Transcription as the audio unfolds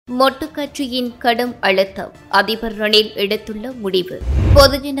மொட்டு கட்சியின் கடும் அழுத்தம். அதிபர் ரணில் எடுத்துள்ள முடிவு.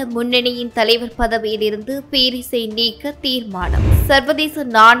 பொதுஜன முன்னணியின் தலைவர் பதவியிலிருந்து பீரிஸை நீக்க தீர்மானம். சர்வதேச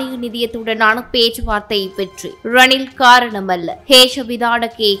நாணய நிதியத்துடனான பேச்சுவார்த்தை வெற்றி. ரணில் காரணமல்ல.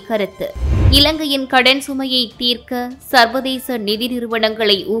 ஹேஷவிதானகே கருத்து. இலங்கையின் கடன் சுமையை தீர்க்க சர்வதேச நிதி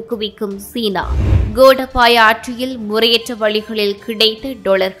நிறுவனங்களை ஊக்குவிக்கும் சீனா. கோடபாய ஆட்சியில் முறையற்ற வழிகளில் கிடைத்த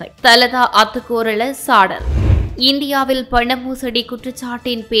டொலர்கள். தலதா அத்துக்கோரள சாடல். இந்தியாவில் பண மோசடி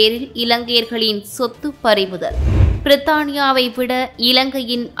குற்றச்சாட்டின் பேரில் இலங்கையர்களின் சொத்து பறிமுதல். பிரித்தானியாவை விட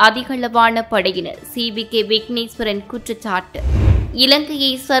இலங்கையின் அதிகளவான படையினர். சிபிகே விக்னேஸ்வரன் குற்றச்சாட்டு.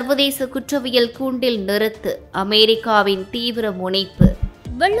 இலங்கையை சர்வதேச குற்றவியல் கூண்டில் நிறுத்து அமெரிக்காவின் தீவிர முனைப்பு.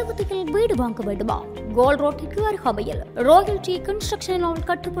 வெள்ளவத்தையில் வீடு வாங்க வேண்டுமா? கோல் ரோட்டிற்கு அருகாமையில் ராயல்டி கன்ஸ்ட்ரக்ஷனால்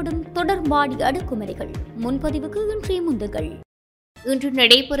கட்டப்படும் தொடர் மாடி அடுக்குமுறைகள். முன்பதிவுக்கு இன்றைய முந்துகள். இன்று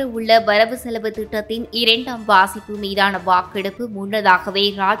நடைபெறவுள்ள வரவு செலவு திட்டத்தின் 2ஆம் வாசிப்பு மீதான வாக்கெடுப்பு முன்னதாகவே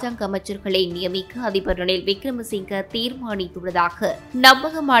ராஜாங்க அமைச்சர்களை நியமிக்க அதிபர் ரணில் விக்ரமசிங்க தீர்மானித்துள்ளதாக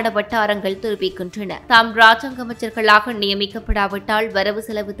நம்பகமான வட்டாரங்கள் தெரிவிக்கின்றன. தாம் ராஜாங்க அமைச்சர்களாக நியமிக்கப்படாவிட்டால் வரவு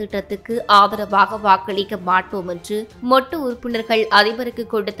செலவு திட்டத்துக்கு ஆதரவாக வாக்களிக்க மாட்டோம் என்று மொட்டு உறுப்பினர்கள் அதிபருக்கு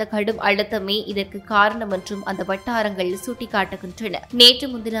கொடுத்த கடும் அழுத்தமே இதற்கு காரணம் என்றும் அந்த வட்டாரங்கள் சுட்டிக்காட்டுகின்றன. நேற்று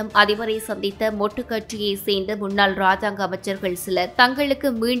முன்தினம் அதிபரை சந்தித்த மொட்டு கட்சியை சேர்ந்த முன்னாள் ராஜாங்க அமைச்சர்கள் சிலர் தங்களுக்கு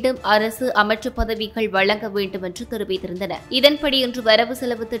மீண்டும் அரசு அமைச்சு பதவிகள் வழங்க வேண்டும் என்று தெரிவித்திருந்தனர். இதன்படி இன்று வரவு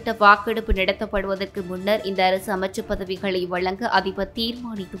செலவு திட்ட வாக்கெடுப்பு நடத்தப்படுவதற்கு முன்னர் இந்த அரசு அமைச்சு பதவிகளை வழங்க அதிபர்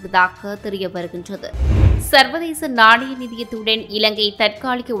தீர்மானித்துள்ளதாக தெரிய வருகின்றது. சர்வதேச நாணய நிதியத்துடன் இலங்கை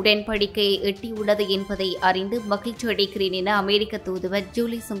தற்காலிக உடன்படிக்கையை எட்டியுள்ளது என்பதை அறிந்து மகிழ்ச்சி அடைகிறேன் என அமெரிக்க தூதுவர்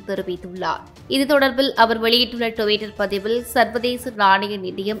ஜூலிசம் தெரிவித்துள்ளார். இது தொடர்பில் அவர் வெளியிட்டுள்ள டுவிட்டர் பதிவில், சர்வதேச நாணய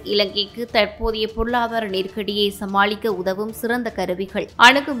நிதியம் இலங்கைக்கு தற்போதைய பொருளாதார நெருக்கடியை சமாளிக்க உதவும் சிறந்த கருவிகள்,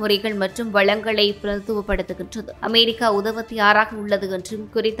 அணுகுமுறைகள் மற்றும் வளங்களை பிரதித்துவப்படுத்துகின்றது. அமெரிக்கா உதவ தயாராக உள்ளது என்றும்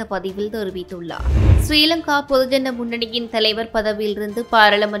குறித்த பதிவில் தெரிவித்துள்ளார். ஸ்ரீலங்கா பொதுஜன முன்னணியின் தலைவர் பதவியிலிருந்து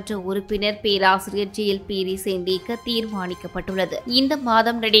பாராளுமன்ற உறுப்பினர் பேராசிரியர் ஜெயில் பீரிஸை நீக்க தீர்மானிக்கப்பட்டுள்ளது. இந்த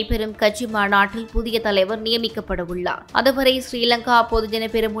மாதம் நடைபெறும் கட்சி மாநாட்டில் புதிய தலைவர் நியமிக்கப்பட உள்ளார். அதுவரை ஸ்ரீலங்கா பொதுஜன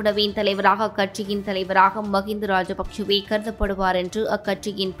பெரமுனவின் தலைவராக அக்கட்சியின் தலைவராக மஹிந்த ராஜபக்சவே கருதப்படுவார் என்று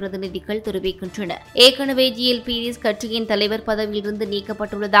அக்கட்சியின் பிரதிநிதிகள் தெரிவிக்கின்றனர். ஏற்கனவே ஜெயில் பீரிஸ் கட்சியின் தலைவர் பதவியிலிருந்து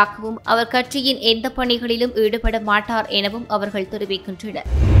நீக்கப்பட்டுள்ளதாகவும் அவர் கட்சியின் எந்த பணிகளிலும் ஈடுபட மாட்டார் எனவும் அவர்கள் தெரிவிக்கின்றனர்.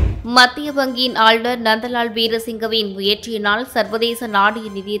 மத்திய வங்கியின் ஆளுநர் நந்தலால் வீரசிங்கவின் முயற்சியினால் சர்வதேச நாணய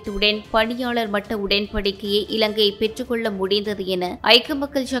நிதியத்துடன் பணியாளர் மட்ட உடன்படிக்கையை இலங்கை பெற்றுக்கொள்ள முடிந்தது என ஐக்கிய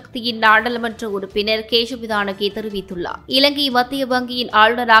மக்கள் சக்தியின் நாடாளுமன்ற உறுப்பினர் கேஷவிதானகே தெரிவித்துள்ளார். இலங்கை மத்திய வங்கியின்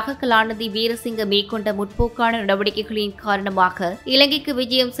ஆளுநராக கலாநிதி வீரசிங்க மேற்கொண்ட முற்போக்கான நடவடிக்கைகளின் காரணமாக இலங்கைக்கு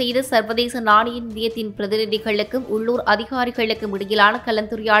விஜயம் செய்த சர்வதேச நாணய நிதியத்தின் பிரதிநிதிகளுக்கும் உள்ளூர் அதிகாரிகளுக்கும் இடையிலான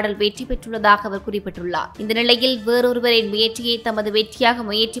கலந்துரையாடல் வெற்றி பெற்றுள்ளதாக அவர் குறிப்பிட்டுள்ளார். இந்த நிலையில் வேறொருவரின் முயற்சியை தமது வெற்றியாக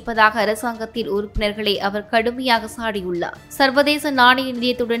முயற்சிப்பதாக அரசாங்கத்தின் உறுப்பினர்களை அவர் கடுமையாக சாடியுள்ளார். சர்வதேச நாணய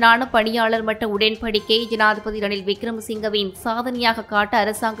நிதியத்துடனான பணியாளர் மட்ட உடன்படிக்கை ஜனாதிபதி ரணில் விக்ரமசிங்கவின் சாதனையாக காட்ட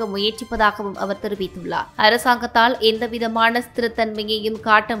அரசாங்கம் முயற்சிப்பதாகவும் அவர் தெரிவித்துள்ளார். அரசாங்கத்தால் எந்தவிதமான ஸ்திரத்தன்மையையும்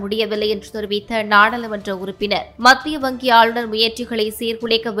காட்ட முடியவில்லை என்று தெரிவித்த நாடாளுமன்ற உறுப்பினர் மத்திய வங்கி ஆளுநர் முயற்சிகளை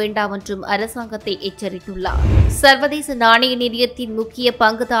சீர்குலைக்க வேண்டாம் என்றும் அரசாங்கத்தை எச்சரித்துள்ளார். சர்வதேச நாணய நிதியத்தின் முக்கிய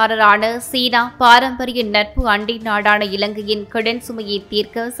பங்குதாரரான சீனா பாரம்பரிய நட்பு அண்டை நாடான இலங்கையின் கடன் சுமையை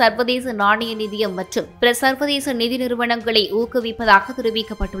தீர்க்க சர்வதேச நாணய நிதியம் மற்றும் சர்வதேச நிதி நிறுவனங்களை ஊக்குவிப்பதாக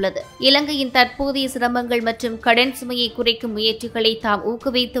தெரிவிக்கப்பட்டுள்ளது. இலங்கையின் தற்போதைய சிரமங்கள் மற்றும் கடன் சுமையை குறைக்கும் முயற்சிகளை தாம்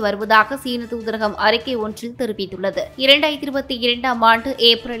ஊக்குவித்து வருவதாக சீன தூதரகம் அறிக்கை ஒன்றில் தெரிவித்துள்ளது. 2022ஆம் ஆண்டு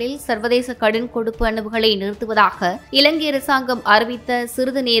ஏப்ரலில் சர்வதேச கடன் கொடுப்பு அணுவுகளை நிறுத்துவதாக இலங்கை அரசாங்கம் அறிவித்த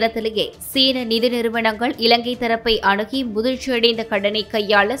சிறிது நேரத்திலேயே சீன நிதி நிறுவனங்கள் இலங்கை தரப்பை அணுகி முதிர்ச்சியடைந்த கடனை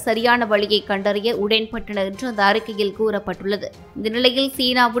கையாள சரியான வழியை கண்டறிய உடன்பட்டன என்று அந்த அறிக்கையில் கூறப்பட்டுள்ளது. இந்த நிலையில்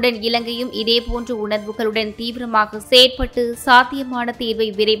சீனாவுடன் இலங்கையும் இதேபோன்ற உணர்வுகளுடன் தீவிரமாக செயற்பட்டு சாத்தியமான தீர்வை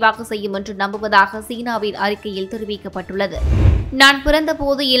விரைவாக செய்யும் என்று நம்புவதாக சீனாவின் அறிக்கையில் தெரிவிக்கப்பட்டுள்ளது. நான்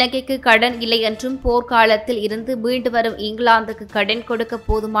பிறந்தபோது இலங்கைக்கு கடன் இல்லை என்றும் போர்க்காலத்தில் இருந்து மீண்டு வரும் இங்கிலாந்துக்கு கடன் கொடுக்க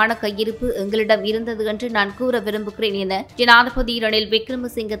போதுமான கையிருப்பு எங்களிடம் இருந்தது என்று நான் கூற விரும்புகிறேன் என ஜனாதிபதி ரணில்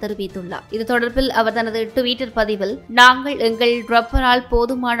விக்ரமசிங்க தெரிவித்துள்ளார். இது தொடர்பில் அவர் தனது டுவிட்டர் பதிவில், நாங்கள் எங்கள் ரப்பரால்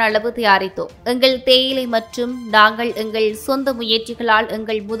போதுமான அளவு தயாரித்தோம். எங்கள் தேயிலை மற்றும் நாங்கள் எங்கள் சொந்த முயற்சிகளால்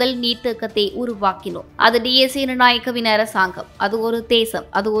எங்கள் முதல் நீர்த்தேக்கத்தை உருவாக்கினோம். அது சேனநாயக்கவின் அரசாங்கம். அது ஒரு தேசம்.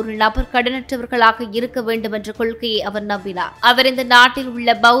 அது ஒரு நபர் கடனற்றவர்களாக இருக்க வேண்டும் என்ற கொள்கையை அவர் நம்பினார். அவர் அவர் இந்த நாட்டில்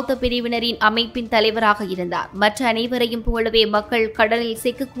உள்ள பௌத்த பிரிவினரின் அமைப்பின் தலைவராக இருந்தார். மற்ற அனைவரையும் போலவே மக்கள் கடலில்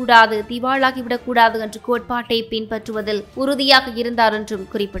சிக்கக்கூடாது, திவாலாகிவிடக்கூடாது என்ற கோட்பாட்டை பின்பற்றுவதில் உறுதியாக இருந்தார் என்றும்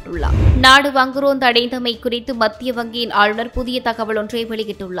குறிப்பிட்டுள்ளார். நாடு வங்குரோந்து அடைந்தமை குறித்து மத்திய வங்கியின் ஆளுநர் புதிய தகவல் ஒன்றை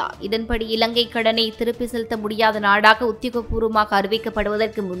வெளியிட்டுள்ளார். இதன்படி இலங்கை கடனை திருப்பி செலுத்த முடியாத நாடாக உத்தியோகபூர்வமாக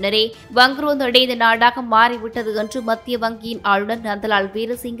அறிவிக்கப்படுவதற்கு முன்னரே வங்குரோந்து அடைந்த நாடாக மாறிவிட்டது என்று மத்திய வங்கியின் ஆளுநர் நந்தலால்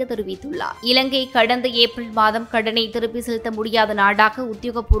வீரசிங்க தெரிவித்துள்ளார். இலங்கை கடந்த ஏப்ரல் மாதம் கடனை திருப்பி செலுத்த முடியாத நாடாக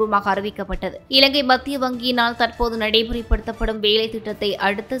உத்தியோகபூர்வமாக அறிவிக்கப்பட்டது. இலங்கை மத்திய வங்கியினால் தற்போது நடைமுறைப்படுத்தப்படும் வேலை திட்டத்தை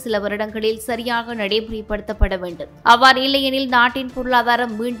அடுத்த சில வருடங்களில் சரியாக நடைமுறைப்படுத்தப்பட வேண்டும். அவ்வாறு இல்லையெனில் நாட்டின்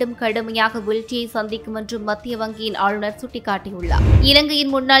பொருளாதாரம் மீண்டும் கடுமையாக வீழ்ச்சியை சந்திக்கும் என்று மத்திய வங்கியின் ஆளுநர் சுட்டிக்காட்டியுள்ளார்.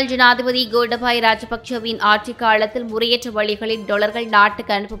 இலங்கையின் முன்னாள் ஜனாதிபதி கோடபாய ராஜபக்சவின் ஆட்சி காலத்தில் முறையற்ற வழிகளில் டாலர்கள்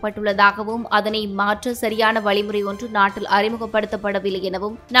நாட்டுக்கு அனுப்பப்பட்டுள்ளதாகவும் அதனை மாற்ற சரியான வழிமுறை ஒன்று நாட்டில் அறிமுகப்படுத்தப்படவில்லை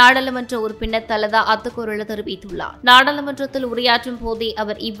எனவும் நாடாளுமன்ற உறுப்பினர் தலதா அத்துக்குரல் தெரிவித்துள்ளார். நாடாளுமன்றத்தில் உரையாற்றும் போதே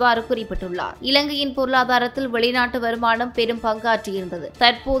அவர் இவ்வாறு குறிப்பிட்டுள்ளார். இலங்கையின் பொருளாதாரத்தில் வெளிநாட்டு வருமானம் பெரும் பங்காற்றியிருந்தது.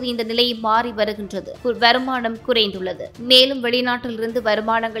 தற்போது இந்த நிலை மாறி வருகின்றது. வருமானம் குறைந்துள்ளது. மேலும் வெளிநாட்டிலிருந்து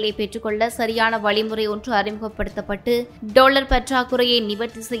வருமானங்களை பெற்றுக்கொள்ள சரியான வழிமுறை ஒன்று அறிமுகப்படுத்தப்பட்டு டாலர் பற்றாக்குறையை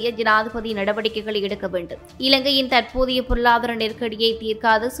நிவர்த்தி செய்ய ஜனாதிபதி நடவடிக்கைகளை எடுக்க வேண்டும். இலங்கையின் தற்போதைய பொருளாதார நெருக்கடியை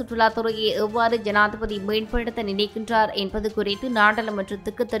தீர்க்காத சுற்றுலாத்துறையை எவ்வாறு ஜனாதிபதி மேம்படுத்த நினைக்கின்றார் என்பது குறித்து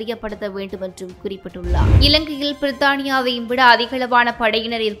நாடாளுமன்றத்துக்கு தெரியப்படுத்த வேண்டும் என்றும் குறிப்பிட்டுள்ளார். இலங்கையில் பிரித்தானியாவையும் விட அதிகளவான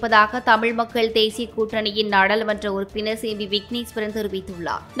படையினர் இருப்பதாக தமிழ் மக்கள் தேசிய கூட்டணியின் நாடாளுமன்ற உறுப்பினர் சி.வி. விக்னேஸ்வரன்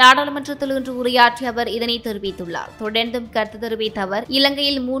தெரிவித்துள்ளார். நாடாளுமன்றத்தில் இன்று உரையாற்றிய அவர் இதனை தெரிவித்துள்ளார். தொடர்ந்தும் கருத்து தெரிவித்த அவர்,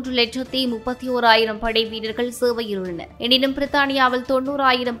 இலங்கையில் 3,31,000 படை வீரர்கள் சேவையில் உள்ளனர். எனினும் பிரித்தானியாவில்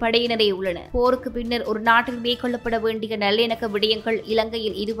 90,000 படையினரே உள்ளனர். போருக்கு பின்னர் ஒரு நாட்டில் மேற்கொள்ளப்பட வேண்டிய நல்லிணக்க விடயங்கள்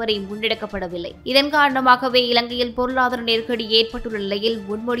இலங்கையில் இதுவரை முன்னெடுக்கப்படவில்லை. இதன் காரணமாகவே இலங்கையில் பொருளாதார நெருக்கடி ஏற்பட்டுள்ள நிலையில்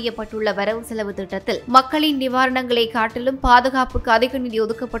முன்மொழியப்பட்டுள்ள வரவு செலவு திட்டத்தில் மக்களின் நிவாரணங்களை காட்டிலும் பாதுகாப்புக்கு அதிக நிதி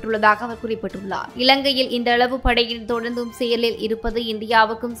ஒதுக்கப்பட்டுள்ளதாக அவர் குறிப்பிட்டுள்ளார். இலங்கையில் இந்த அளவு படையின் தொடர்ந்தும் செயலில் இருப்பது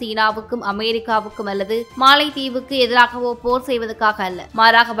இந்தியாவுக்கும் சீனாவுக்கும் அமெரிக்காவுக்கும் அல்லது மாலைத்தீவுக்கு எதிராகவோ போர் செய்வதற்காக அல்ல,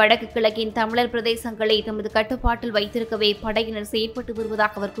 மாறாக வடக்கு கிழக்கின் தமிழர் பிரதேசங்களை தமது கட்டுப்பாட்டில் வைத்திருக்கவே படையினர் செயற்பட்டு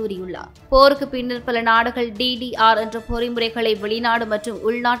வருவதாக அவர் கூறியுள்ளார். போருக்கு பின்னர் பல நாடுகள் DDR என்ற பொறிமுறைகளை வெளிநாடு மற்றும்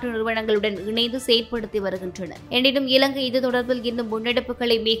உள்நாட்டு நிறுவனங்களுடன் இணைந்து செயற்படுத்தி வருகின்றன. எனினும் இலங்கை இது தொடர்பில் இன்னும்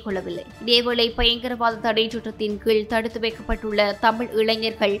முன்னெடுப்புகளை மேற்கொள்ளவில்லை. இதேவேளை பயங்கரவாத தடை சட்டத்தின் கீழ் தடுத்து வைக்கப்பட்டுள்ள தமிழ்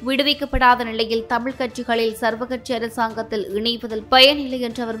இளைஞர்கள் விடுவிக்கப்படாத நிலையில் தமிழ் கட்சிகளில் சர்வகட்சி அரசாங்கத்தில் இணைவதில் பயனில்லை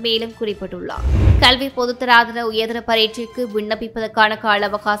என்று அவர் மேலும் குறிப்பிட்டுள்ளார். கல்வி பொதுத்தராதர உயர்தர பரீட்சைக்கு விண்ணப்பிப்பதற்கான கால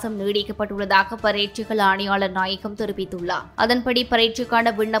அவகாசம் நீடிக்கப்பட்டுள்ளதாக பரீட்சைகள் ஆணையாளர் நாயகம் தெரிவித்துள்ளார். அதன்படி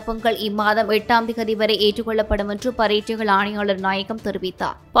பரீட்சைக்கான விண்ணப்பங்கள் இம்மாதம் 8ஆம் தேதி வரை ஏற்றுக்கொள்ளப்படும் என்று பரீட்சைகள் ஆணையாளர் நாயகம்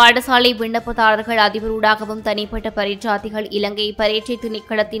தெரிவித்தார். பாடசாலை விண்ணப்பதாரர்கள் அதிபரூடாகவும் தனிப்பட்ட பரீட்சார்த்திகள் இலங்கை பரீட்சை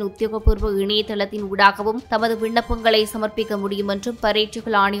திணைக்களத்தின் உத்தியோகபூர்வ இணையதளத்தின் ஊடாகவும் தமது விண்ணப்பங்களை சமர்ப்பிக்க முடியும் என்றும்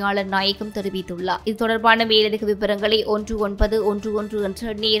பரீட்சைகள் ஆணையாளர் நாயகம் தெரிவித்துள்ளார். இது தொடர்பான மேலதிக விவரங்களை 1911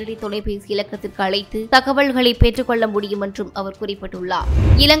 என்ற நேரடி தொலைபேசி இலக்கத்திற்கு அழைத்து தகவல்களை பெற்றுக் கொள்ள முடியும் என்றும் அவர் குறிப்பிட்டுள்ளார்.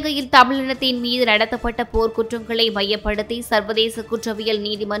 இலங்கையில் தமிழினத்தின் மீது நடத்தப்பட்ட போர்க்குற்றங்களை மையப்படுத்தி சர்வதேச குற்றவியல்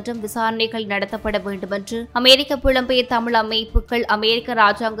நீதிமன்றம் விசாரணைகள் நடத்தப்பட வேண்டும் என்று அமெரிக்க புலம்பெயர் தமிழ் அமைப்புகள் அமெரிக்க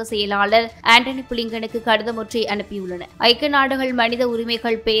ராஜாங்க செயலாளர் ஆண்டனி பிளிங்கனுக்கு கடிதம் ஒன்றை அனுப்பியுள்ளன. ஐக்கிய நாடுகள் மனித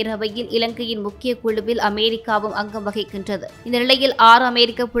உரிமைகள் பேரவையில் இலங்கையின் முக்கிய குழுவில் அமெரிக்காவும் அங்கம் வகிக்கின்றது. இந்த நிலையில் 6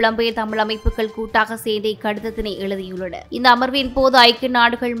 அமெரிக்க புலம்பெயர் தமிழ் அமைப்புகள் கூட்டாக சேர்ந்த இக்கடிதத்தினை எழுதியுள்ளன. இந்த அமர்வின் போது ஐக்கிய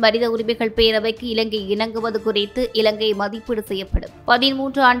நாடுகள் மனித உரிமைகள் பேரவைக்கு இலங்கை இணங்குவது குறித்து இலங்கை மதிப்பீடு செய்யப்படும்.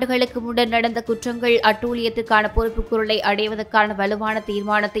 13 ஆண்டுகளுக்கு முன்னர் நடந்த குற்றங்கள் அட்டூழியத்துக்கான பொறுப்புக்கூறலை அடைவதற்கான வலுவான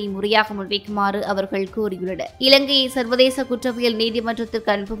தீர்மானத்தை முறையாக முன்வைக்குமாறு அவர்கள் கூறியுள்ளனர். இலங்கையை சர்வதேச குற்றவியல்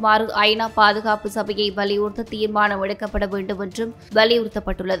நீதிமன்றத்திற்கு அனுப்புமாறு ஐநா பாதுகாப்பு சபையை வலியுறுத்த தீர்மானம் எடுக்கப்பட வேண்டும் என்றும்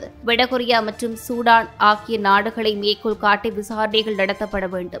வலியுறுத்தப்பட்டுள்ளது. வடகொரியா மற்றும் சூடான் ஆகிய நாடுகளை மேற்கோள் காட்டி விசாரணைகள் நடத்தப்பட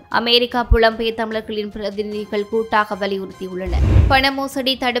வேண்டும். அமெரிக்கா புலம்பெயர் தமிழர்களின் பிரதிநிதிகள் கூட்டாக வலியுறுத்தியுள்ளனர். பண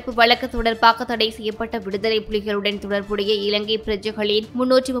மோசடி தடுப்பு வழக்கு தொடர்பாக தடை செய்யப்பட்ட விடுதலை புலிகளுடன் தொடர்புடைய இலங்கை பிரஜைகளின்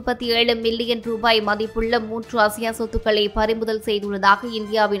 337 மில்லியன் ரூபாய் மதிப்புள்ள 3 அசியா சொத்துக்களை பறிமுதல் செய்துள்ளதாக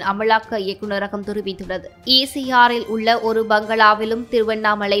இந்தியாவின் அமலாக்க இயக்குநரகம் தெரிவித்துள்ளது. ECRல் உள்ள ஒரு பங்களாவிலும்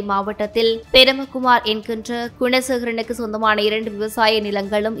திருவண்ணாமலை மாவட்டத்தில் பெருமகுமார் என்கின்ற குணசேகரனுக்கு சொந்தமான 2 விவசாய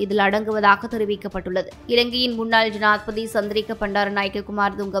நிலங்களும் இதில் அடங்குவதாக தெரிவிக்கப்பட்டுள்ளது. இலங்கையின் முன்னாள் ஜனாதிபதி சந்திரிக்க பண்டாரநாயக்க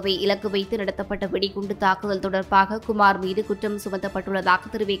குமார் துங்கவை இலக்கு வைத்து நடத்தப்பட்ட வெடிகுண்டு தாக்குதல் தொடர்பாக குமார் மீது குற்றம்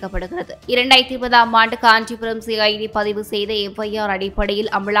சுமத்தப்பட்டுள்ளதாக தெரிவிக்கப்படுகிறது. 2020ஆம் ஆண்டு காஞ்சிபுரம் CID பதிவு செய்த FIR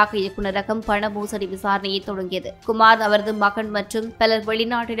அடிப்படையில் அமலாக்க இயக்குநரகம் பண மோசடி விசாரணையை தொடங்கியது. குமார், அவரது மகன் மற்றும் பலர்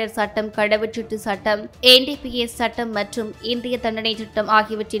வெளிநாட்டினர் சட்டம், கடவுச்சீட்டு சட்டம், NDPS சட்டம் மற்றும் இந்திய தண்டனை சட்டம்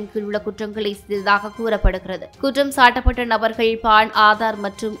ஆகியவற்றின் கீழ் உள்ள குற்றங்களை செய்ததாக கூறப்படுகிறது. குற்றம் சாட்டப்பட்ட நபர்கள் பான், ஆதார்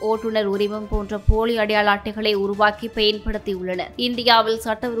மற்றும் ஓட்டுநர் உரிமம் போன்ற போலி அடையாள அட்டைகளை உருவாக்கி உருவாக்கி பயன்படுத்தியுள்ளனர். இந்தியாவில்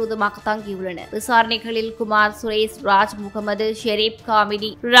சட்டவிரோதமாக தங்கியுள்ளனர். விசாரணைகளில் குமார், சுரேஷ், ராஜ், முகமது, ஷெரீப், காமினி,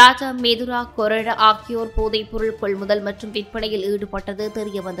 ராஜா, மெதுரா, கொரட ஆகியோர் போதைப் பொருள் கொள்முதல் மற்றும் விற்பனையில் ஈடுபட்டது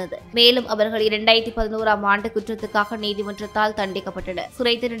தெரியவந்தது. மேலும் அவர்கள் 2011ஆம் ஆண்டு குற்றத்துக்காக நீதிமன்றத்தால் தண்டிக்கப்பட்டனர்.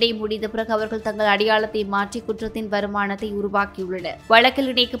 சிறை தண்டனை முடிந்த பிறகு அவர்கள் தங்கள் அடையாளத்தை மாற்றி குற்றத்தின் வருமானத்தை உருவாக்கியுள்ளனர்.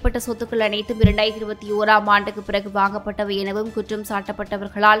 வழக்கில் இணைக்கப்பட்ட சொத்துக்கள் அனைத்தும் 2021ஆம் ஆண்டுக்கு பிறகு வாங்கப்பட்டவை எனவும் குற்றம்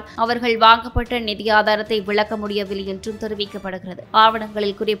சாட்டப்பட்டவர்களால் அவர்கள் வாங்கப்பட்ட நிதி ஆதாரத்தை விளக்க முடியவில்லை என்றும் தெரிவிக்கப்படுகிறது.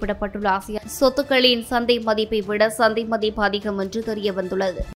 ஆவணங்களில் குறிப்பிடப்பட்டுள்ள ஆசிய சொத்துக்களின் சந்தை மதிப்பை விட சந்தை மதிப்பு அதிகம் என்று தெரியவந்துள்ளது.